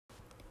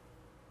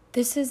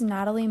This is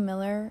Natalie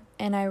Miller,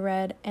 and I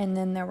read And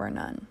Then There Were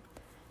None.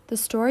 The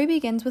story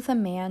begins with a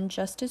man,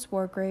 Justice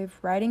Wargrave,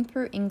 riding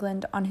through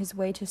England on his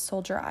way to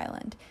Soldier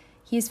Island.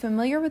 He is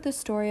familiar with the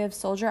story of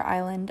Soldier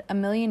Island. A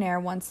millionaire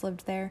once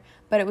lived there,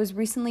 but it was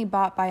recently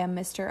bought by a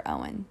Mr.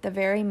 Owen, the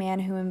very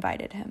man who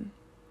invited him.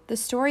 The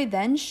story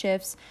then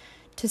shifts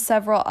to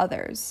several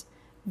others: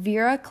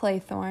 Vera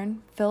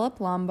Claythorne,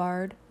 Philip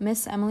Lombard,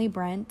 Miss Emily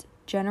Brent,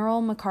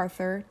 General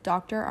MacArthur,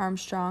 Dr.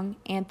 Armstrong,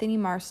 Anthony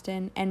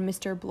Marston, and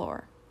Mr.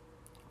 Bloor,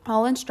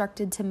 all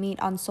instructed to meet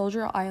on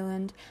Soldier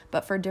Island,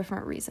 but for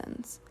different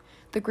reasons.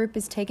 The group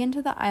is taken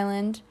to the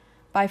island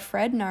by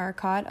Fred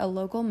Narracott, a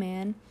local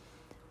man.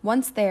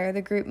 Once there,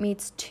 the group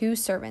meets two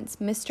servants,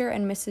 Mr.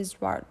 and Mrs.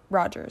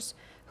 Rogers,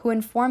 who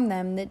inform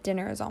them that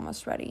dinner is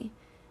almost ready.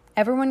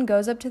 Everyone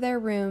goes up to their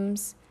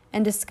rooms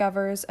and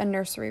discovers a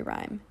nursery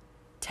rhyme,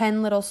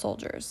 10 Little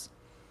Soldiers,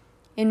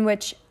 in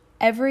which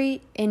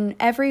in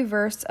every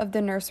verse of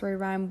the nursery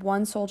rhyme,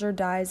 one soldier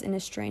dies in a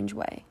strange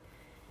way.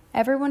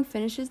 Everyone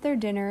finishes their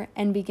dinner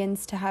and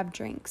begins to have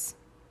drinks.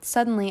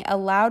 Suddenly, a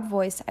loud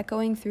voice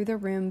echoing through the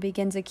room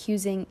begins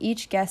accusing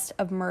each guest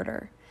of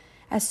murder.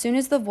 As soon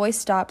as the voice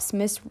stops,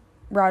 Miss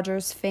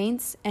Rogers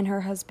faints, and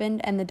her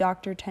husband and the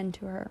doctor tend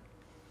to her.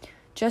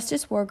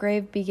 Justice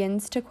Wargrave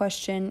begins to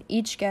question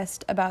each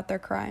guest about their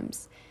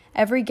crimes.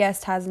 Every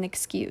guest has an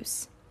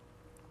excuse.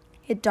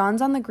 It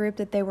dawns on the group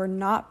that they were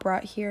not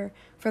brought here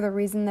for the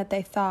reason that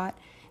they thought,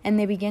 and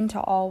they begin to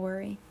all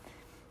worry.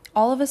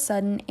 All of a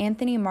sudden,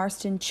 Anthony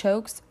Marston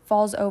chokes,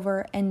 falls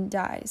over, and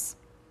dies.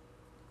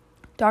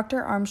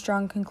 Dr.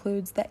 Armstrong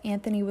concludes that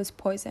Anthony was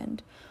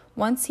poisoned.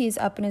 Once he is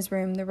up in his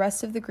room, the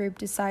rest of the group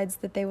decides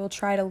that they will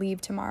try to leave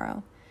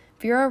tomorrow.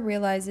 Vera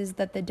realizes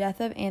that the death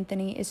of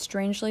Anthony is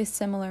strangely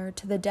similar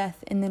to the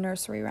death in the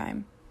nursery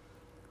rhyme.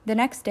 The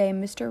next day,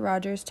 Mr.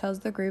 Rogers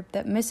tells the group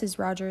that Mrs.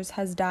 Rogers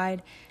has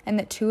died and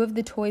that 2 of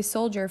the toy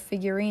soldier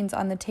figurines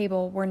on the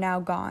table were now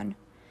gone.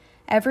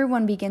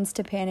 Everyone begins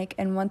to panic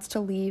and wants to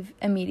leave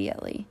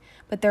immediately,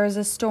 but there is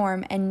a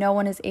storm and no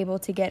one is able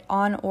to get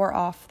on or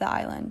off the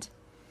island.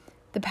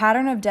 The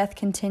pattern of death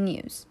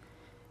continues.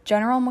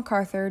 General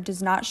MacArthur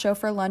does not show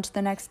for lunch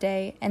the next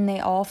day, and they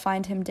all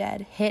find him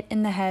dead, hit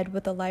in the head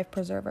with a life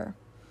preserver.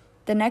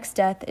 The next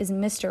death is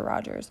Mr.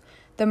 Rogers.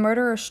 The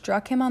murderer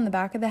struck him on the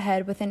back of the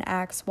head with an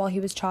axe while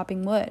he was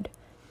chopping wood.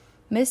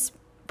 Miss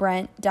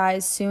Brent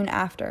dies soon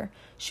after.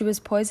 She was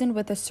poisoned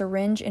with a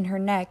syringe in her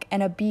neck,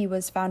 and a bee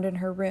was found in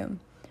her room,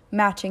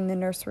 matching the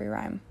nursery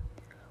rhyme.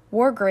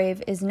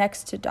 Wargrave is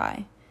next to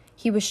die.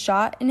 He was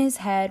shot in his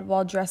head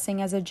while dressing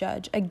as a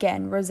judge,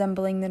 again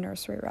resembling the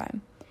nursery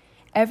rhyme.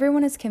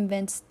 Everyone is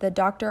convinced that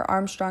Dr.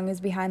 Armstrong is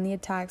behind the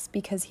attacks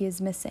because he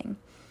is missing.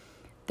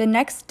 The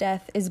next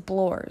death is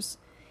Bloor's.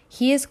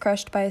 He is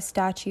crushed by a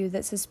statue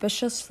that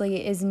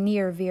suspiciously is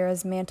near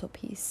Vera's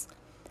mantelpiece.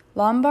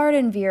 Lombard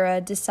and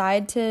Vera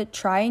decide to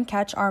try and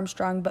catch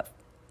Armstrong but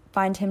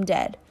find him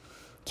dead,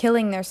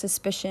 killing their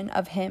suspicion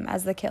of him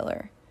as the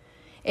killer.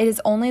 It is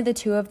only the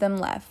 2 of them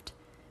left.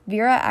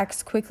 Vera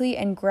acts quickly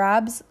and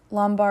grabs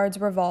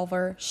Lombard's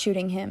revolver,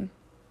 shooting him.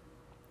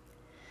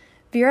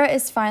 Vera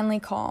is finally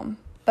calm,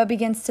 but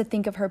begins to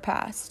think of her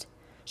past.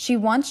 She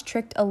once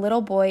tricked a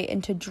little boy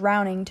into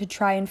drowning to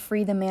try and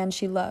free the man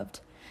she loved.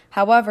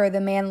 However,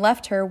 the man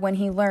left her when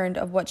he learned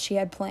of what she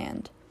had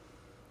planned.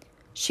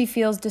 She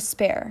feels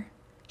despair.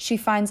 She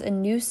finds a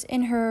noose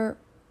in her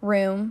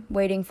room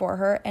waiting for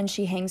her, and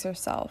she hangs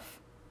herself.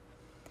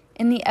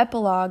 In the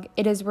epilogue,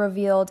 it is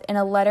revealed in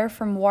a letter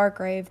from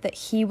Wargrave that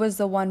he was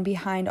the one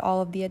behind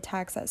all of the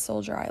attacks at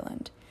Soldier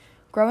Island.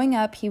 Growing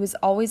up, he was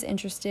always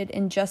interested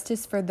in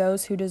justice for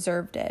those who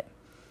deserved it.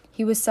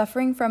 He was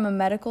suffering from a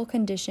medical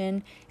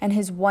condition, and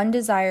his one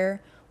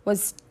desire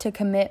was to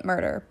commit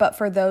murder, but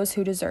for those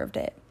who deserved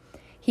it.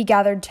 He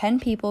gathered 10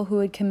 people who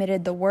had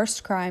committed the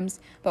worst crimes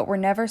but were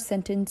never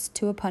sentenced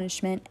to a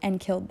punishment and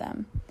killed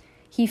them.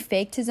 He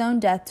faked his own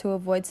death to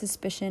avoid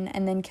suspicion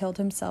and then killed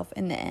himself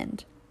in the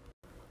end.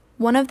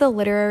 One of the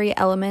literary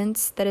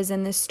elements that is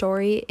in this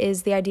story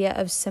is the idea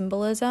of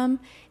symbolism,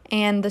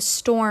 and the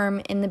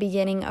storm in the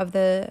beginning of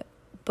the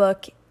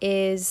book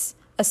is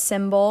a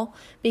symbol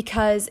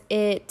because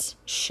it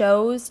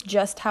shows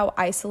just how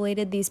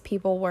isolated these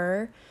people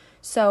were.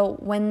 So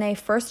when they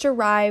first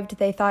arrived,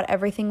 they thought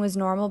everything was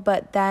normal,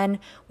 but then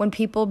when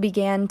people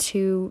began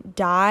to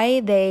die,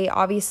 they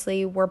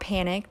obviously were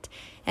panicked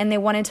and they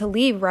wanted to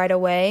leave right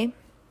away,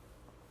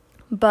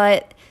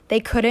 but they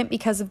couldn't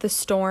because of the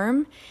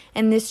storm.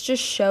 And this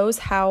just shows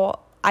how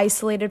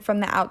isolated from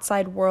the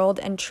outside world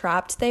and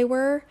trapped they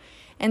were.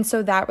 And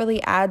so that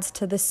really adds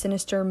to the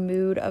sinister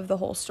mood of the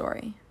whole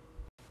story.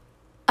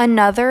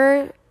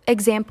 Another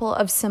example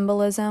of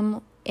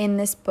symbolism in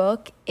this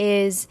book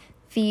is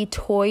the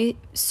toy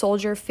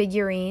soldier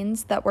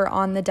figurines that were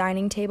on the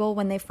dining table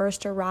when they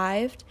first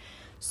arrived.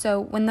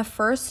 So when the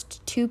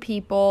first 2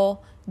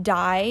 people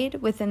died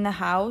within the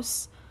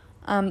house,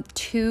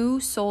 2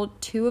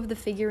 of the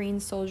figurine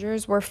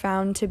soldiers were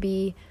found to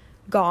be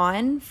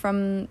gone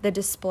from the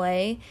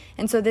display.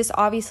 And so this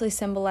obviously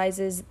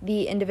symbolizes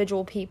the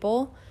individual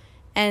people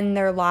and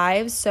their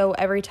lives. So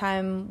every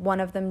time one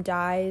of them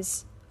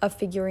dies, a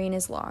figurine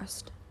is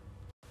lost.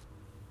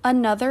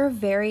 Another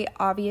very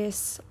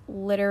obvious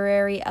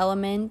literary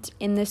element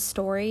in this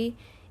story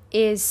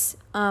is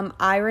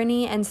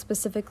irony, and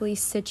specifically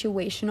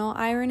situational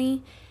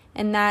irony.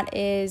 And that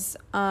is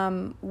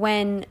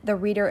when the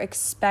reader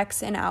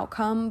expects an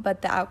outcome,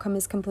 but the outcome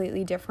is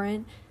completely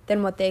different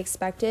than what they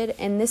expected.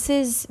 And this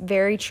is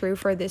very true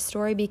for this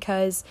story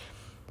because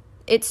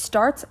it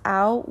starts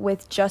out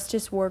with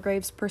Justice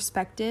Wargrave's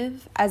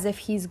perspective as if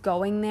he's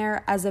going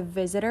there as a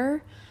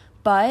visitor.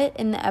 But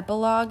in the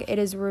epilogue, it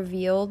is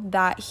revealed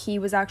that he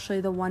was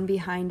actually the one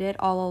behind it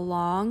all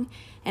along.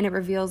 And it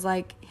reveals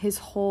like his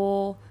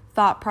whole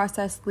thought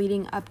process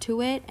leading up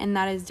to it, and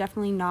that is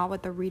definitely not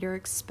what the reader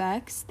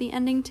expects the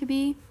ending to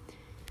be.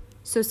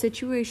 So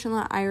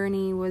situational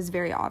irony was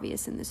very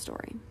obvious in this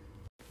story.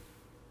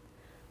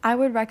 I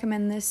would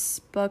recommend this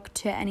book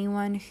to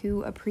anyone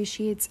who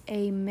appreciates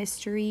a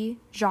mystery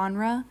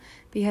genre,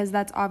 because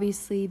that's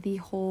obviously the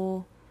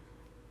whole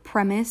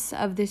premise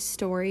of this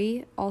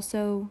story.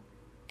 Also,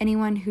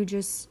 anyone who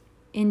just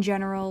in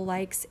general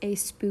likes a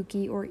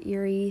spooky or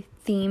eerie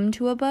theme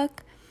to a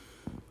book.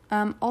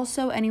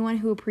 Also, anyone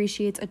who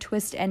appreciates a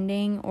twist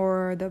ending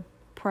or the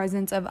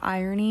presence of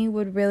irony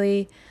would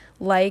really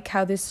like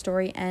how this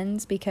story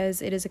ends,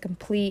 because it is a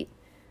complete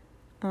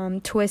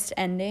twist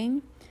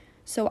ending.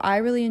 So I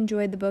really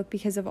enjoyed the book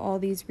because of all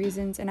these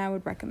reasons, and I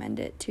would recommend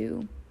it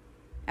to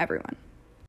everyone.